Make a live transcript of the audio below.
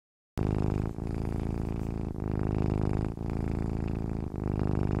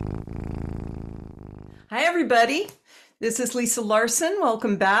Hi, everybody. This is Lisa Larson.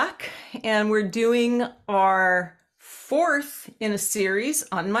 Welcome back. And we're doing our fourth in a series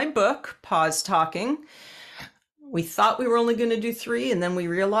on my book, Pawstalking. We thought we were only going to do three, and then we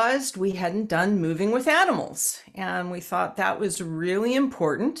realized we hadn't done moving with animals. And we thought that was really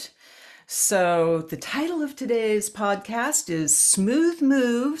important. So the title of today's podcast is Smooth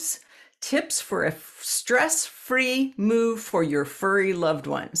Moves, Tips for a Stress-Free Move for Your Furry Loved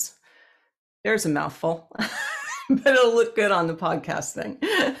Ones. There's a mouthful, but it'll look good on the podcast thing.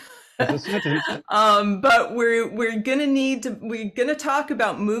 That's a sentence. But we're gonna talk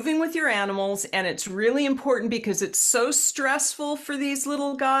about moving with your animals, and it's really important because it's so stressful for these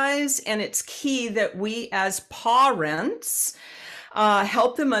little guys, and it's key that we as parents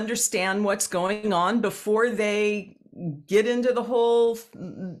help them understand what's going on before they get into the whole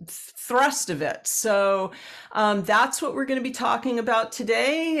thrust of it. So that's what we're going to be talking about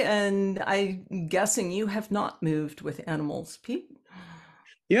today. And I'm guessing you have not moved with animals, Pete?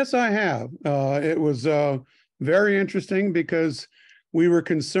 Yes, I have. It was very interesting because we were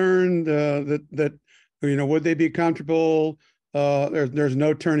concerned that would they be comfortable? There's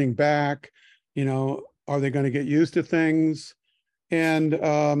no turning back. Are they going to get used to things? And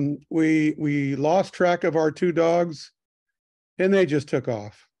we lost track of our two dogs, and they just took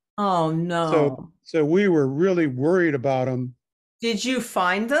off. Oh, no. So we were really worried about them. Did you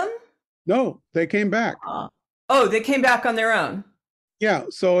find them? No, they came back. Oh, they came back on their own. Yeah.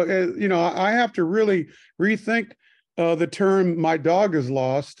 So, I have to really rethink the term "my dog is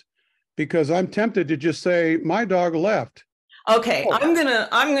lost," because I'm tempted to just say my dog left. Okay, I'm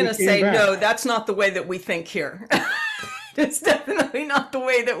gonna say back. no. That's not the way that we think here. It's definitely not the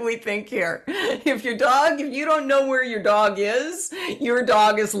way that we think here. If you don't know where your dog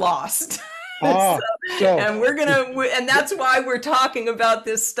is lost. Ah, so And that's why we're talking about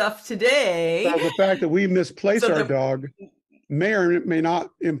this stuff today. So the fact that we misplace our dog may or may not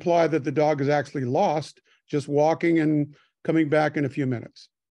imply that the dog is actually lost, just walking and coming back in a few minutes.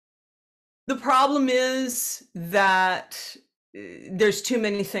 The problem is that there's too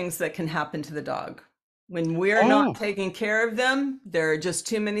many things that can happen to the dog. When we're not taking care of them, there are just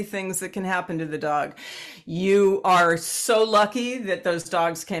too many things that can happen to the dog. You are so lucky that those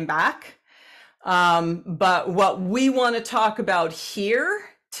dogs came back. But what we want to talk about here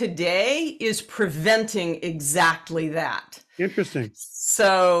today is preventing exactly that. Interesting.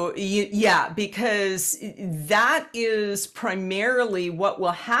 So, yeah, because that is primarily what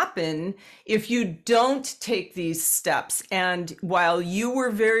will happen if you don't take these steps. And while you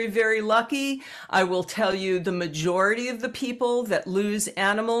were very, very lucky, I will tell you the majority of the people that lose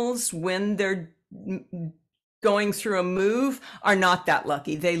animals when they're going through a move are not that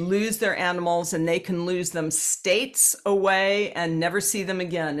lucky. They lose their animals, and they can lose them states away and never see them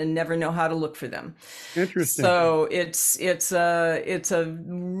again and never know how to look for them. Interesting. So it's a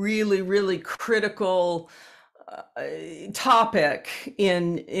really, really critical topic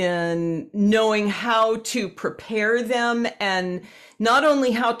in knowing how to prepare them, and not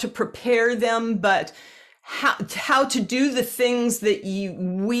only how to prepare them, but how to do the things that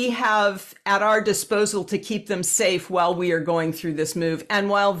we have at our disposal to keep them safe while we are going through this move and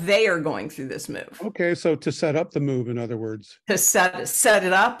while they are going through this move. Okay, so to set up the move, in other words. To set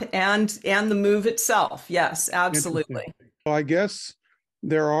it up and the move itself. Yes, absolutely. So I guess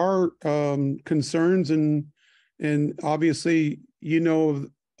there are concerns, and obviously of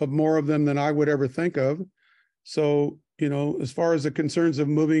more of them than I would ever think of. So, as far as the concerns of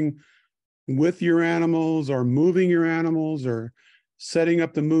moving with your animals or moving your animals or setting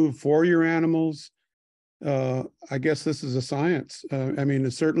up the move for your animals, I guess this is a science.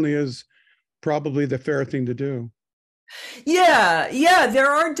 It certainly is probably the fair thing to do. Yeah,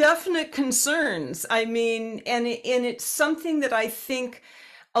 there are definite concerns. And it's something that I think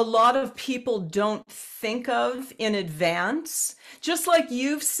a lot of people don't think of in advance. Just like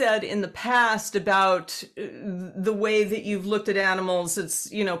you've said in the past about the way that you've looked at animals, it's,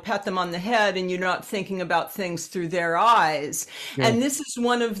 pat them on the head and you're not thinking about things through their eyes. Yeah. And this is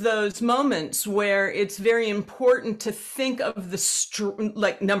one of those moments where it's very important to think of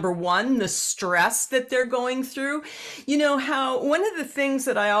number one, the stress that they're going through. How one of the things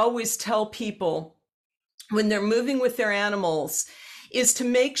that I always tell people when they're moving with their animals is to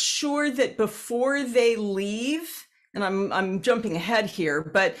make sure that before they leave, and I'm jumping ahead here,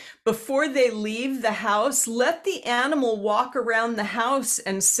 but before they leave the house, let the animal walk around the house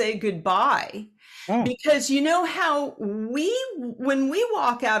and say goodbye. Oh. Because how when we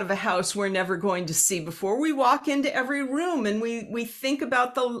walk out of a house we're never going to see before, we walk into every room and we think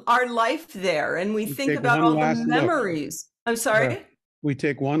about our life there, and we think about all the memories. I'm sorry? Yeah. We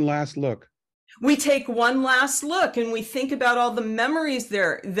take one last look. We take one last look and we think about all the memories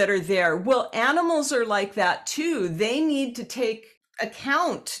there that are there. Well, animals are like that too. They need to take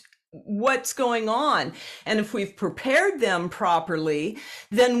account what's going on. And if we've prepared them properly,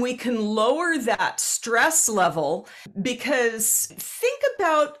 then we can lower that stress level, because think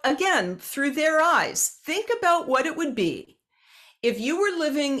about, again, through their eyes, think about what it would be if you were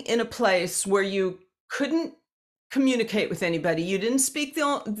living in a place where you couldn't communicate with anybody, you didn't speak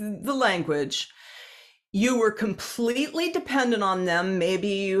the language, you were completely dependent on them. Maybe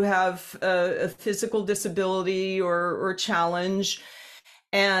you have a physical disability or challenge,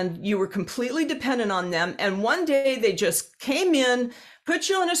 and you were completely dependent on them. And one day they just came in, put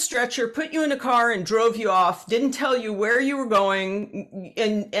you on a stretcher, put you in a car, and drove you off, didn't tell you where you were going,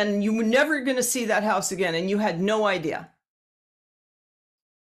 and you were never going to see that house again, and you had no idea.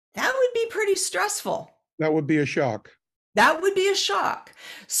 That would be pretty stressful. That would be a shock. That would be a shock.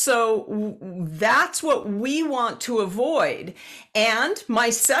 So that's what we want to avoid. And my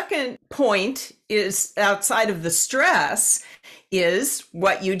second point is, outside of the stress, is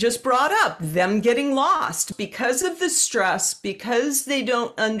what you just brought up, them getting lost because of the stress, because they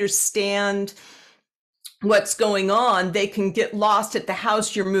don't understand what's going on. They can get lost at the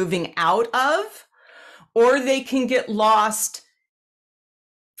house you're moving out of, or they can get lost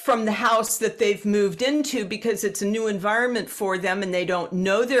from the house that they've moved into because it's a new environment for them and they don't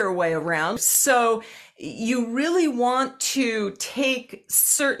know their way around. So you really want to take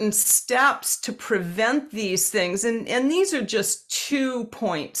certain steps to prevent these things. And these are just 2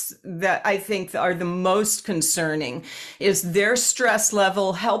 points that I think are the most concerning, is their stress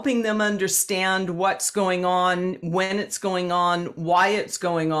level, helping them understand what's going on, when it's going on, why it's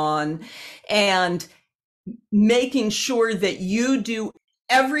going on, and making sure that you do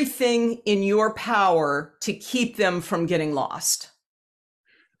everything in your power to keep them from getting lost.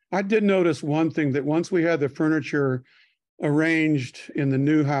 I did notice one thing, that once we had the furniture arranged in the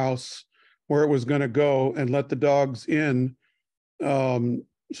new house where it was going to go and let the dogs in, so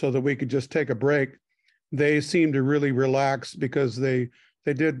that we could just take a break, they seemed to really relax because they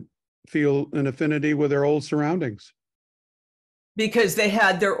did feel an affinity with their old surroundings. Because they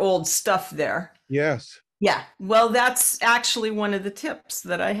had their old stuff there. Yes. Yeah, well, that's actually one of the tips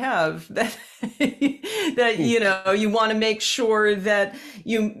that I have, that that you want to make sure that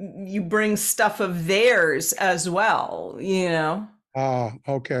you bring stuff of theirs as well,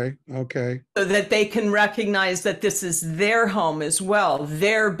 Okay. so that they can recognize that this is their home as well,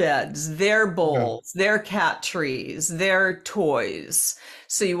 their beds, their bowls, their cat trees, their toys.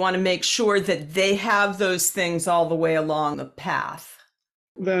 So you want to make sure that they have those things all the way along the path.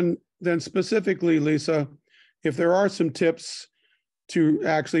 Then specifically, Lisa, if there are some tips to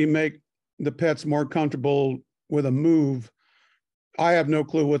actually make the pets more comfortable with a move, I have no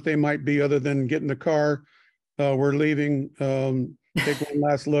clue what they might be other than get in the car. We're leaving, take one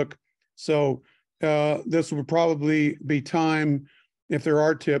last look. So this would probably be time, if there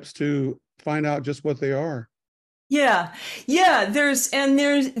are tips, to find out just what they are. Yeah,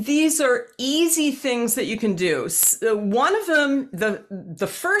 these are easy things that you can do. One of them, the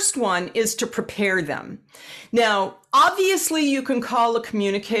first one, is to prepare them. Now, obviously, you can call a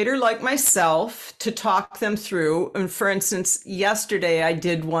communicator like myself to talk them through. And for instance, yesterday I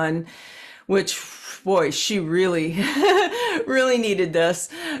did one, which, boy, she really, really needed this,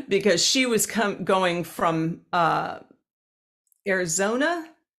 because she was going from Arizona,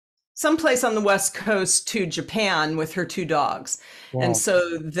 someplace on the West Coast, to Japan with her 2 dogs. Wow. And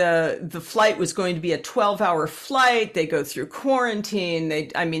so the flight was going to be a 12-hour flight. They go through quarantine.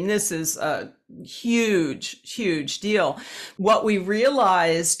 This is a huge deal. What we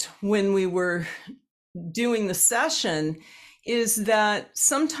realized when we were doing the session is that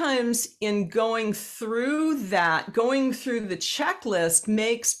sometimes in going through the checklist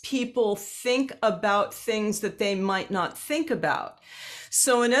makes people think about things that they might not think about.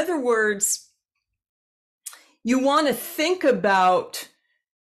 So in other words, you want to think about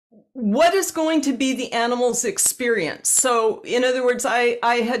what is going to be the animal's experience. So in other words, I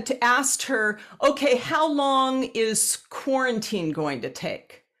had to ask her, okay, how long is quarantine going to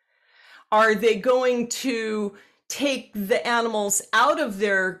take? Are they going to take the animals out of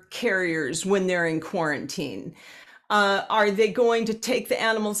their carriers when they're in quarantine? Are they going to take the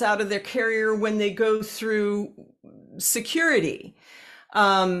animals out of their carrier when they go through security?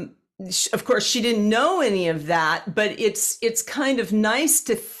 Of course, she didn't know any of that, but it's kind of nice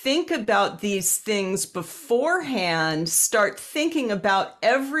to think about these things beforehand, start thinking about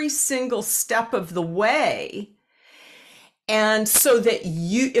every single step of the way. And so that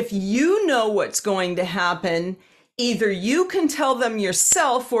if you know what's going to happen, Either you can tell them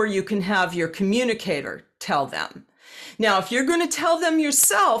yourself or you can have your communicator tell them. Now, if you're going to tell them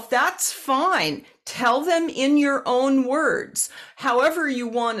yourself, that's fine. Tell them in your own words, however you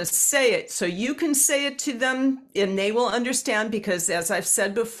want to say it. So you can say it to them and they will understand, because as I've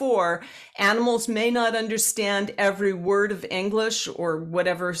said before, animals may not understand every word of English or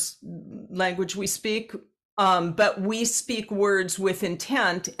whatever language we speak. But we speak words with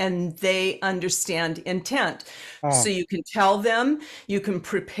intent and they understand intent. So Ah, you can tell them, you can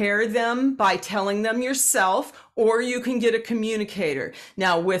prepare them by telling them yourself, or you can get a communicator.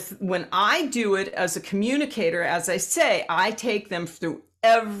 Now, when I do it as a communicator, as I say, I take them through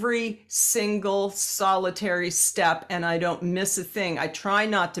every single solitary step and I don't miss a thing. I try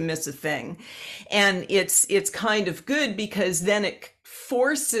not to miss a thing. And it's kind of good because then it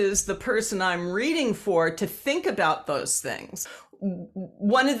forces the person I'm reading for to think about those things.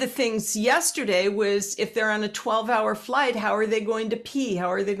 One of the things yesterday was, if they're on a 12-hour flight, how are they going to pee? How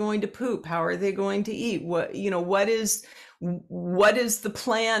are they going to poop? How are they going to eat? What is the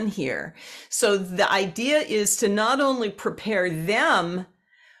plan here? So the idea is to not only prepare them,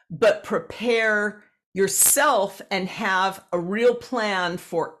 but prepare yourself and have a real plan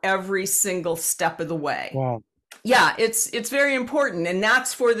for every single step of the way. wow. Yeah, it's very important, and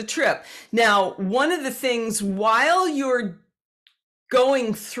that's for the trip. Now, one of the things while you're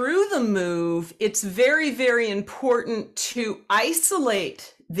going through the move, it's very, very important to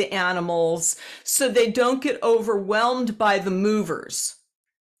isolate the animals so they don't get overwhelmed by the movers.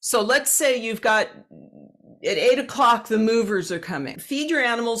 So let's say you've got at 8 o'clock, the movers are coming. Feed your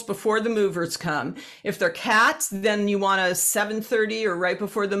animals before the movers come. If they're cats, then you want to 7:30 or right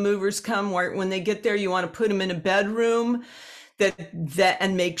before the movers come. When they get there, you want to put them in a bedroom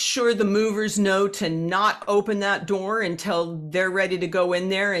and make sure the movers know to not open that door until they're ready to go in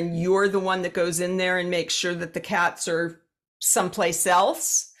there. And you're the one that goes in there and makes sure that the cats are someplace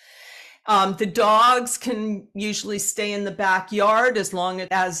else. The dogs can usually stay in the backyard as long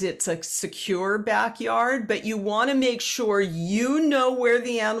as it's a secure backyard, but you want to make sure you know where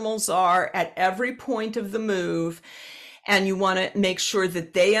the animals are at every point of the move. And you want to make sure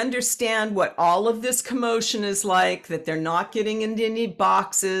that they understand what all of this commotion is like, that they're not getting into any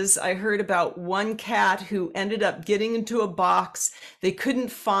boxes. I heard about one cat who ended up getting into a box. They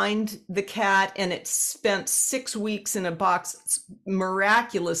couldn't find the cat, and it spent 6 weeks in a box.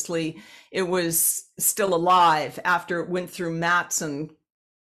 Miraculously, it was still alive after it went through Matson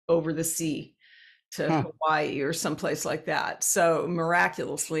over the sea to Huh. Hawaii or someplace like that. So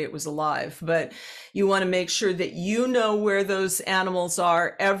miraculously, it was alive. But you want to make sure that you know where those animals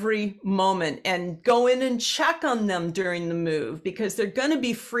are every moment and go in and check on them during the move, because they're going to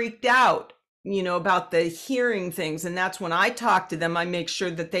be freaked out, about the hearing things. And that's when I talk to them, I make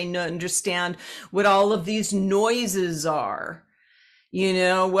sure that they understand what all of these noises are,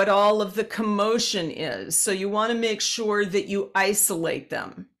 what all of the commotion is. So you want to make sure that you isolate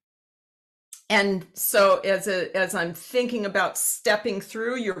them. And so as I'm thinking about stepping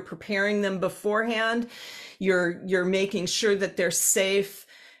through, you're preparing them beforehand. You're making sure that they're safe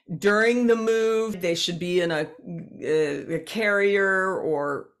during the move. They should be in a carrier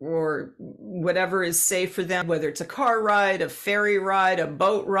or whatever is safe for them, whether it's a car ride, a ferry ride, a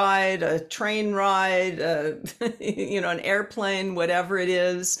boat ride, a train ride, an airplane, whatever it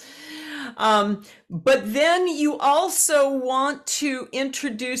is. But then you also want to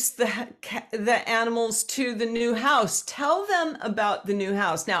introduce the animals to the new house. Tell them about the new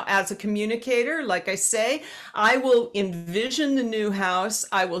house. Now, as a communicator, like I say, I will envision the new house.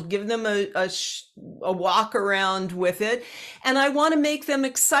 I will give them a walk around with it, and I want to make them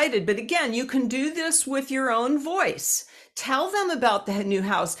excited. But again, you can do this with your own voice. Tell them about the new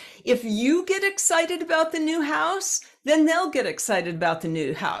house. If you get excited about the new house, then they'll get excited about the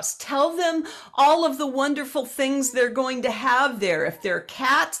new house. Tell them all of the wonderful things they're going to have there. If they're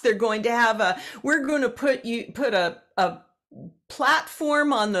cats, they're going to have we're going to put a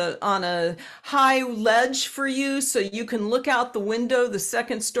platform on a high ledge for you so you can look out the window, the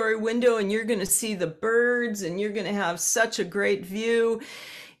second story window, and you're going to see the birds and you're going to have such a great view.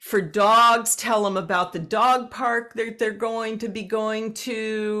 For dogs, tell them about the dog park that they're going to be going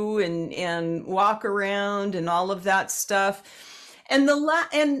to and walk around and all of that stuff. And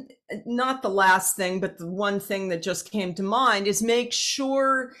and not the last thing, but the one thing that just came to mind is make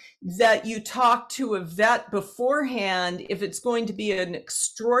sure that you talk to a vet beforehand if it's going to be an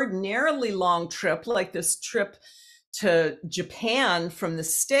extraordinarily long trip, like this trip to Japan from the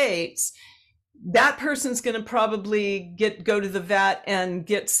States. That person's going to probably go to the vet and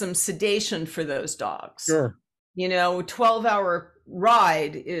get some sedation for those dogs. Sure. 12-hour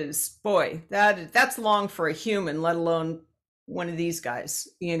ride is, boy, that's long for a human, let alone one of these guys,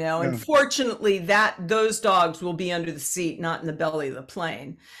 you know. And Yeah. fortunately, those dogs will be under the seat, not in the belly of the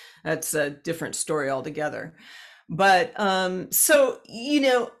plane. That's a different story altogether. But so, you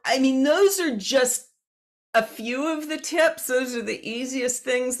know, I mean, those are just a few of the tips. Those are the easiest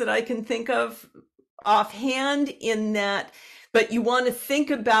things that I can think of offhand in that, but you want to think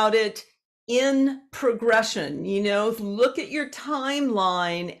about it in progression. You know, look at your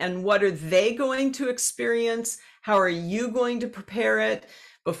timeline and what are they going to experience? How are you going to prepare it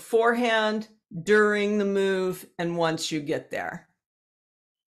beforehand, during the move, and once you get there?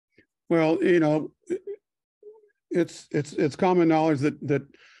 Well, you know, it's common knowledge that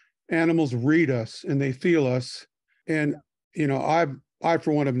animals read us and they feel us. And, you know, I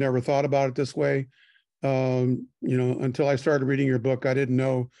for one have never thought about it this way. You know, until I started reading your book, I didn't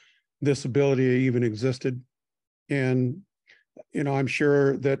know this ability even existed. And, you know, I'm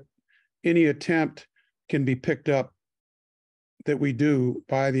sure that any attempt can be picked up that we do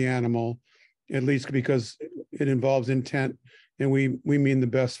by the animal, at least because it involves intent and we mean the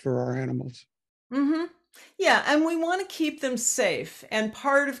best for our animals. Mm-hmm. Yeah, and we want to keep them safe. And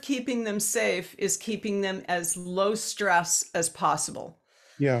part of keeping them safe is keeping them as low stress as possible.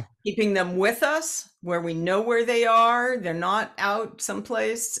 Yeah. Keeping them with us where we know where they are. They're not out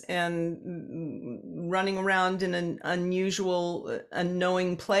someplace and running around in an unusual,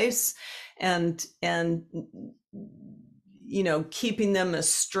 unknowing place. And you know, keeping them as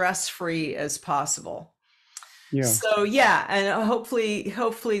stress-free as possible. Yeah. So yeah, and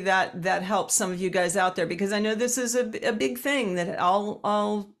hopefully that helps some of you guys out there, because I know this is a big thing that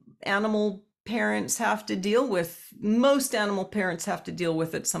all animal parents have to deal with. Most animal parents have to deal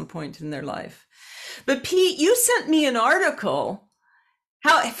with at some point in their life. But Pete, you sent me an article.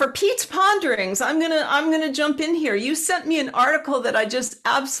 How for Pete's Ponderings, I'm gonna jump in here. You sent me an article that I just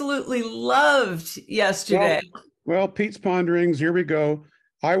absolutely loved yesterday. Well, Pete's Ponderings, here we go.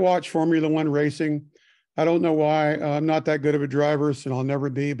 I watch Formula One racing. I don't know why. I'm not that good of a driver, so I'll never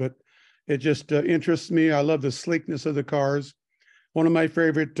be, but it just interests me. I love the sleekness of the cars. One of my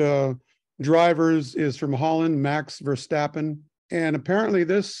favorite drivers is from Holland, Max Verstappen. And apparently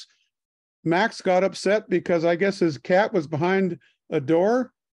this Max got upset because I guess his cat was behind a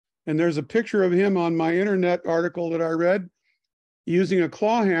door. And there's a picture of him on my internet article that I read using a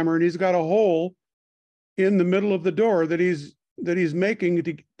claw hammer, and he's got a hole in the middle of the door that he's making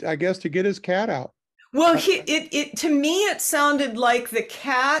to, I guess, to get his cat out. Well, it to me it sounded like the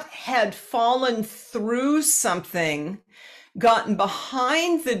cat had fallen through something, gotten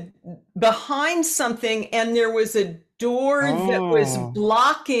behind something, and there was a door that was Oh,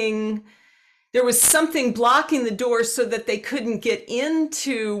 blocking. There was something blocking the door so that they couldn't get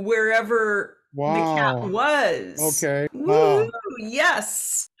into wherever the cat wow. was. Okay. Woo,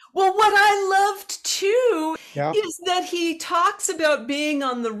 yes. Well, what I loved too Yeah. is that he talks about being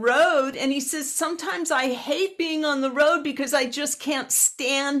on the road, and he says, sometimes I hate being on the road because I just can't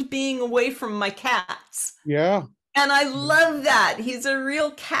stand being away from my cats. Yeah. And I love that. He's a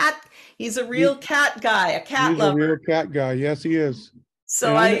real cat. He's a real cat guy, a cat He's a real lover. cat guy. Yes, he is.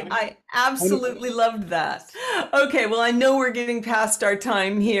 So And I I know, absolutely loved that. Okay, well, I know we're getting past our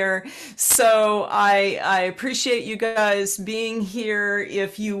time here. So I appreciate you guys being here.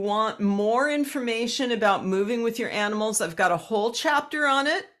 If you want more information about moving with your animals, I've got a whole chapter on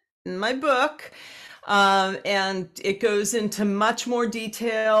it in my book. And it goes into much more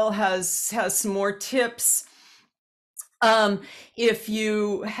detail, has some more tips. If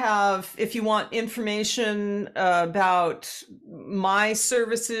you want information about my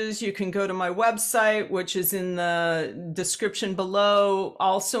services, you can go to my website, which is in the description below.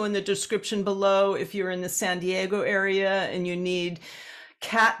 Also in the description below, if you're in the San Diego area and you need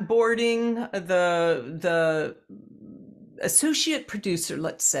cat boarding, the associate producer,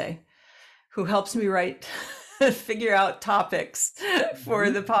 let's say, who helps me write, figure out topics for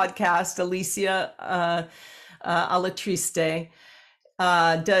the podcast, Alicia, Alatriste,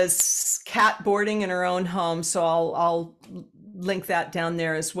 does cat boarding in her own home. So I'll link that down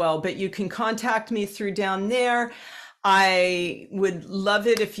there as well. But you can contact me through down there. I would love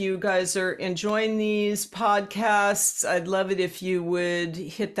it if you guys are enjoying these podcasts. I'd love it if you would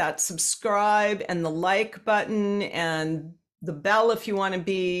hit that subscribe and the like button and the bell if you want to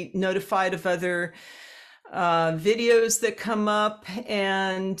be notified of other videos that come up.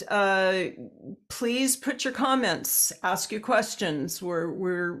 And please put your comments, ask your questions. We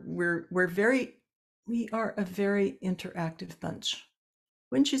are a very interactive bunch.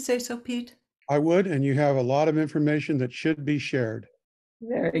 Wouldn't you say so, Pete? I would, and you have a lot of information that should be shared.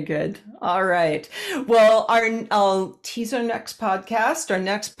 Very good. All right. Well, I'll tease our next podcast. Our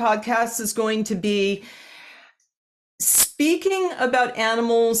next podcast is going to be speaking about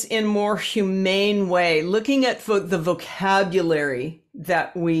animals in more humane way, looking at the vocabulary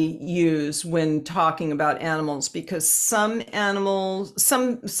that we use when talking about animals, because some animals,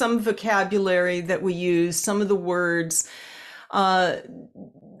 some vocabulary that we use, some of the words uh,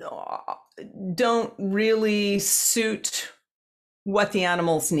 don't really suit what the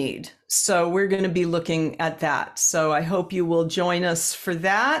animals need. So we're going to be looking at that. So I hope you will join us for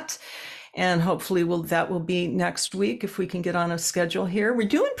that. And hopefully that will be next week if we can get on a schedule here. We're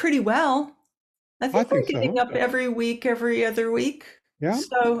doing pretty well. I I think we're think getting so. up every week, every other week. Yeah.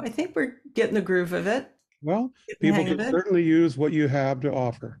 So I think we're getting the groove of it, Well, getting the people hang can of it. certainly use what you have to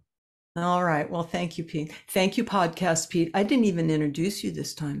offer. All right. Well, thank you, Pete. Thank you, Podcast Pete. I didn't even introduce you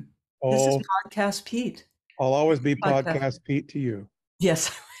this time. This is Oh, Podcast Pete. I'll always be Podcast. podcast Pete to you.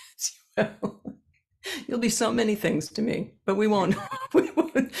 Yes. You'll be so many things to me, but we won't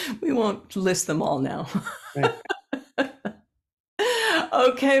we won't list them all now. Thank,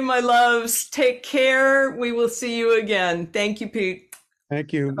 Okay, my loves, take care. We will see you again. Thank you, Pete.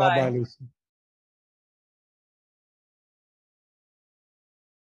 thank you. Bye bye, Bye. Lucy.